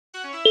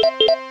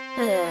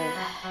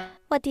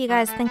What do you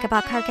guys think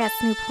about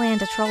Karkat's new plan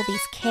to troll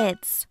these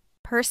kids?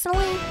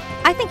 Personally,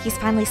 I think he's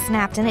finally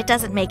snapped and it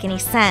doesn't make any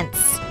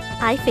sense.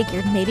 I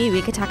figured maybe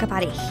we could talk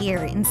about it here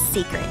in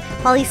secret,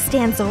 while he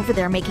stands over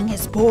there making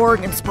his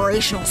boring,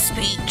 inspirational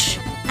speech.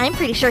 I'm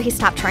pretty sure he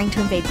stopped trying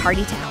to invade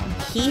Party Town.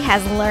 He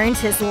has learned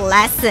his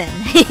lesson.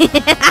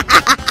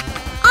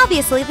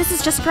 Obviously, this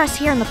is just for us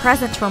here in the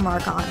present to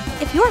remark on.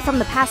 If you are from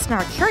the past and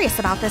are curious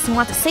about this and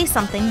want to say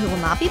something, you will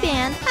not be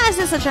banned, as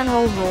is a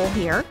general rule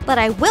here. But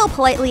I will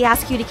politely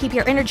ask you to keep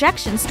your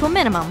interjections to a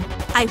minimum.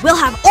 I will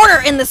have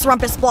order in this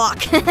rumpus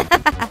block!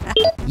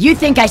 You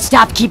think I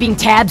stopped keeping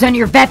tabs on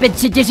your vapid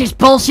seditious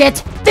bullshit?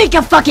 Think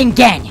a fucking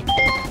again!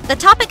 The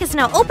topic is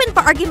now open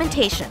for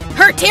argumentation.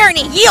 Her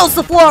tyranny yields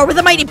the floor with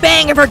a mighty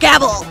bang of her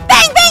gavel.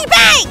 Bang, bang,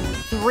 bang!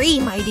 3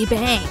 mighty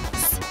bangs.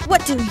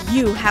 What do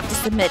you have to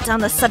submit on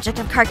the subject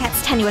of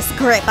Karkat's tenuous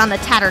grip on the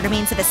tattered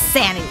remains of his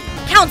sanity?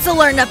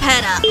 Counselor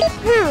Nepeta!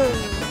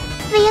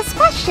 The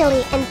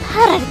especially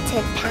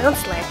imperative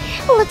counselor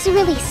looks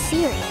really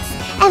serious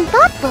and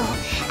thoughtful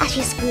as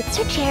she scoots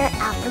her chair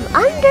out from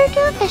under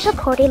the official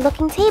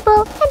courty-looking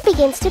table and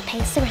begins to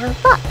pace around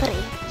thoughtfully.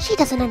 She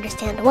doesn't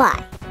understand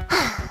why.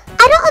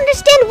 I don't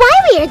understand why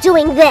we are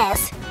doing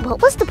this!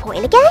 What was the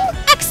point again?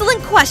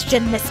 Excellent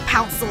question, Miss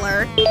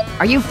Counselor.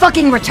 Are you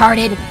fucking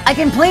retarded? I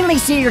can plainly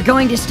see you're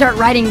going to start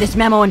writing this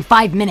memo in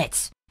 5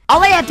 minutes.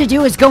 All I have to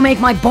do is go make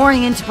my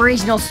boring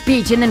inspirational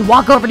speech and then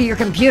walk over to your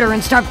computer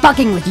and start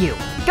fucking with you.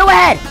 Go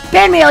ahead,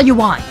 ban me all you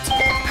want.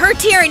 Her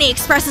tyranny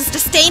expresses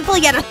disdainful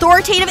yet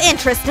authoritative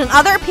interest in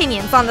other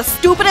opinions on the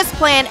stupidest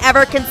plan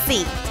ever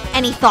conceived.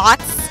 Any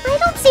thoughts? I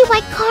don't see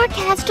why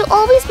Karkat has to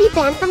always be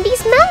banned from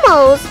these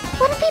memos.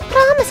 What if he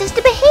promises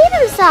to behave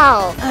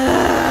himself?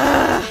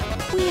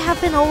 We have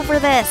been over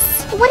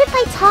this. What if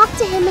I talked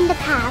to him in the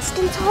past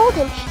and told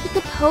him he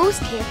could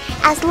post here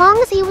as long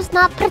as he was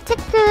not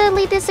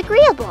particularly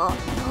disagreeable?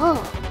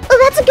 Oh,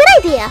 that's a good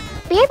idea.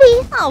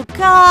 Baby. Oh,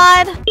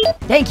 God.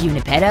 Thank you,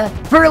 Nepeta,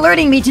 for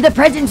alerting me to the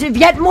presence of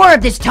yet more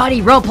of this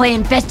tawdry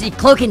roleplay-infested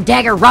cloak and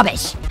dagger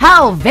rubbish.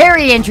 How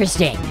very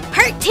interesting.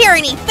 Her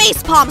tyranny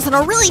face palms in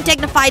a really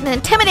dignified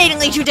and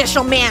intimidatingly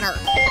judicial manner.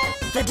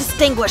 The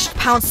distinguished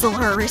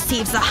counselor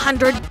receives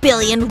 100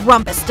 billion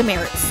rumpus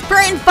demerits for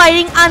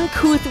inviting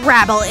uncouth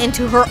rabble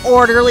into her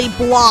orderly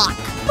block.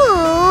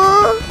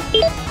 Aww.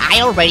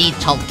 I already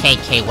told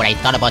KK what I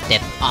thought about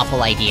this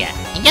awful idea.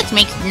 It just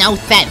makes no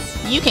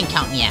sense. You can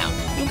count me out.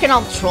 You can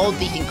all troll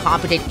these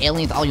incompetent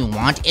aliens all you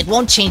want, it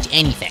won't change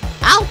anything.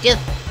 I'll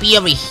just be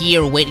over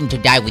here waiting to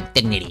die with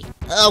dignity.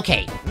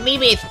 Okay,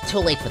 maybe it's too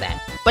late for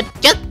that, but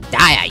just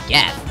die, I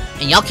guess.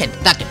 And y'all can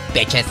suck it,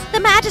 bitches.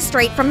 The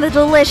magistrate from the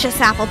delicious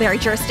Appleberry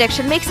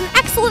jurisdiction makes an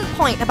excellent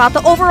point about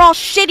the overall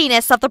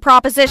shittiness of the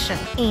proposition,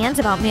 and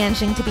about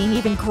managing to be an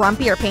even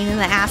grumpier pain in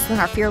the ass than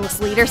our fearless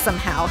leader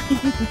somehow.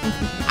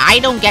 I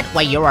don't get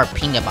why you're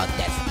RPing about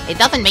this. It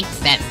doesn't make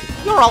sense.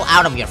 You're all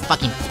out of your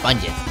fucking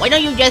sponges. Why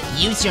don't you just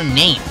use your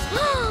names?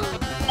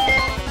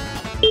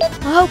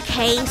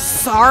 Okay,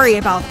 sorry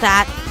about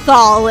that,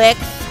 Thalik.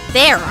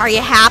 There, are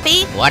you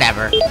happy?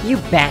 Whatever. You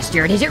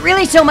bastard, is it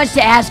really so much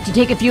to ask to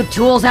take a few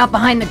tools out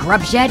behind the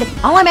grub shed?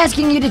 All I'm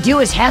asking you to do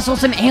is hassle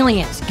some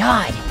aliens.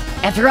 God,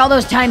 after all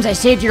those times I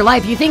saved your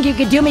life, you think you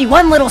could do me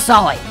one little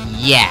solid?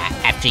 Yeah,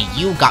 after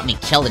you got me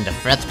killed in the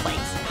first place.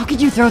 How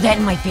could you throw that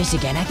in my face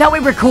again? I thought we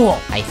were cool.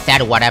 I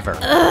said whatever.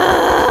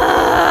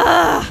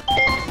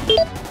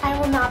 I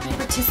will not be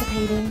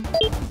participating.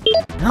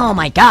 Oh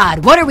my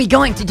god, what are we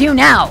going to do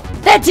now?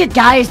 That's it,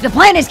 guys, the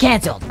plan is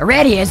cancelled.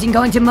 Aradia isn't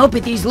going to mope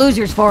with these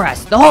losers for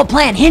us. The whole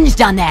plan hinged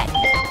on that.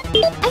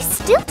 I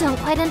still don't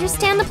quite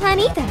understand the plan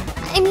either.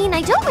 I mean,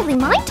 I don't really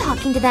mind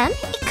talking to them.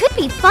 It could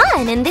be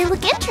fun and they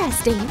look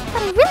interesting.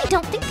 But I really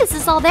don't think this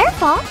is all their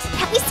fault.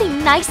 Can't we say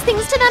nice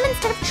things to them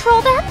instead of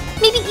troll them?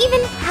 Maybe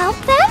even help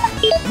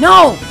them?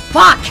 No!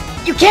 Fuck!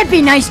 You can't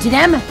be nice to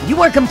them!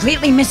 You are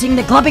completely missing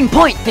the clubbing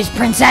point, Fish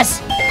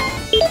Princess!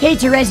 Hey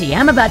Terezi,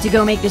 I'm about to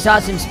go make this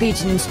awesome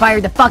speech and inspire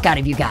the fuck out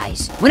of you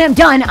guys. When I'm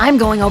done, I'm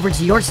going over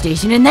to your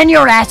station and then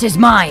your ass is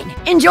mine.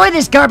 Enjoy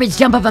this garbage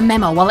dump of a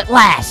memo while it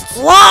lasts.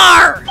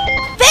 Lar!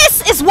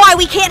 This is why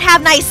we can't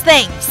have nice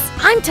things.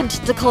 I'm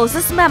tempted to close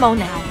this memo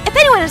now. If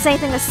anyone has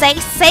anything to say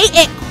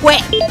it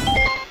quick.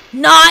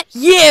 Not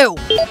you!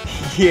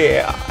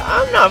 Yeah,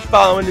 I'm not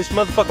following this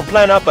motherfucking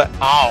plan up at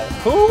all.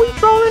 Who are we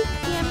trolling?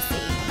 DMC,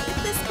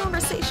 if this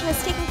conversation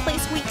is taking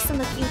place weeks in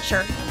the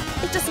future,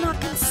 it does not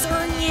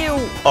concern you.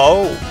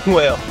 Oh,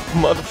 well,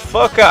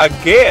 motherfucker, I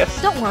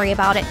guess. Don't worry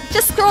about it.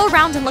 Just scroll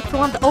around and look for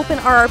one of the open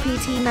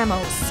RRPT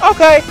memos.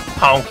 Okay.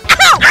 Honk.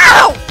 Ow!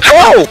 Ow!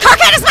 Whoa!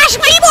 Karkat is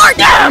smashing my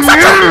keyboard! Such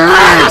a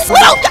ass!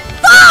 Fuck!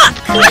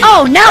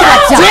 Oh, now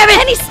that's up! Damn it!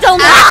 And he's still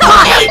not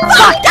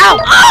Fuck!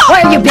 Ow!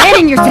 Why are you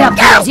banning yourself,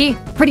 Terezi?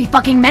 Pretty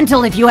fucking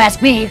mental if you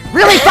ask me.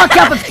 Really fucked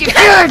up if you...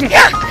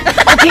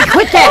 Okay,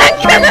 quit that!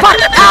 Fuck!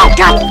 Ow!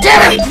 God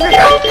damn it!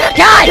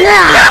 God!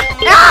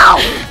 Ow!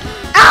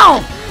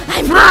 Ow!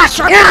 I'm gonna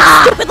sharpen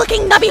your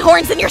stupid-looking nubby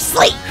horns in your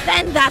sleep.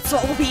 Then that's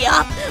what will be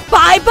up.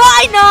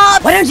 Bye-bye,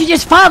 nubs! Why don't you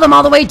just file them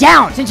all the way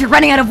down, since you're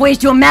running out of ways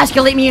to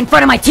emasculate me in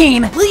front of my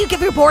team? Will you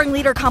give your boring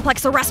leader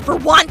complex a rest for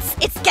once?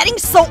 It's getting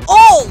so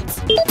old!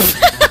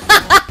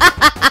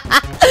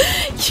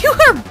 You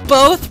are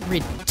both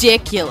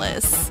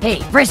ridiculous. Hey,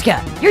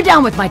 Vriska, you're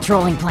down with my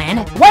trolling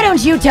plan. Why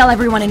don't you tell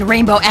everyone in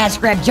Rainbow Ass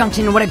Grab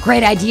Junction what a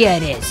great idea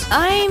it is?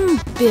 I'm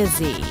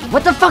busy.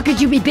 What the fuck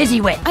could you be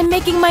busy with? I'm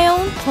making my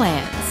own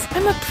plans.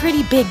 I'm a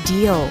pretty big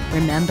deal,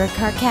 remember,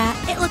 Carcat?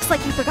 It looks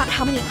like you forgot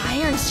how many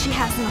irons she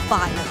has in the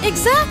fire.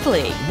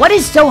 Exactly. What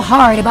is so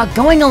hard about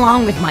going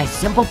along with my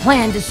simple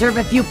plan to serve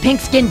a few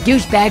pink-skinned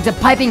douchebags a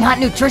piping hot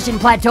nutrition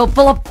plateau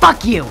full of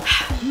fuck you?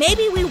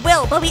 Maybe we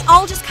will, but we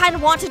all just kind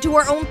of want to do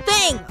our own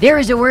thing. There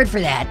is a word for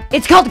that.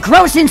 It's called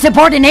gross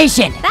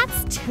insubordination.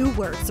 That's 2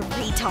 words,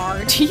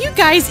 retard. Do you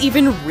guys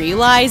even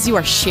realize you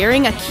are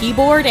sharing a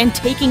keyboard and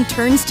taking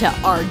turns to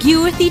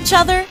argue with each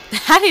other?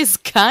 That is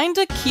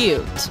kinda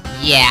cute.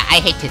 Yeah, I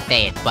hate to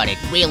say it, but it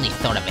really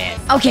sort of is.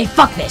 Okay,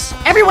 fuck this.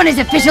 Everyone is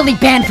officially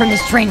banned from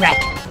this train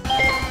wreck.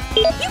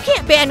 You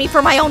can't ban me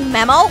for my own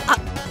memo.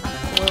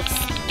 Whoops.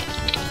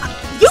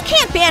 You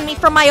can't ban me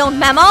from my own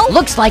memo.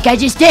 Looks like I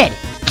just did.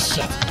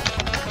 Shit.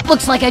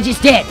 Looks like I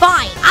just did.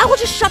 Fine, I will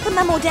just shut the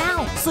memo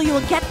down, so you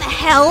will get the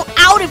hell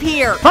out of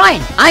here.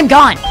 Fine, I'm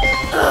gone.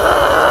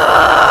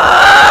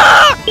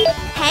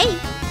 Hey.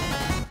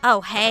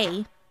 Oh,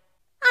 hey.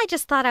 I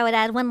just thought I would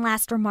add one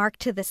last remark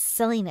to this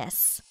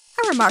silliness.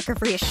 A remark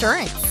of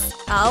reassurance.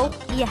 Oh,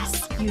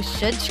 yes, you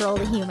should troll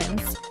the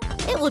humans.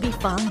 It will be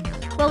fun.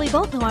 Well, we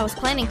both know I was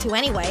planning to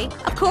anyway.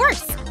 Of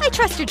course. I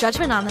trust your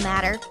judgment on the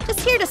matter.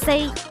 Just here to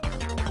say,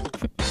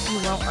 you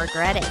won't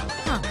regret it.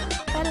 Huh,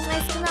 that is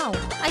nice to know.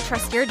 I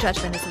trust your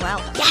judgment as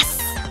well. Yes!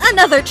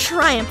 Another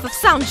triumph of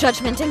sound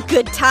judgment and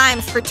good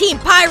times for Team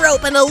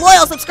Pyrope and the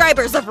loyal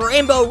subscribers of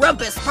Rainbow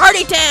Rumpus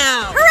Party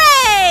Town!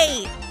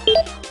 Hooray!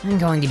 I'm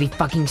going to be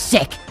fucking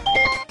sick.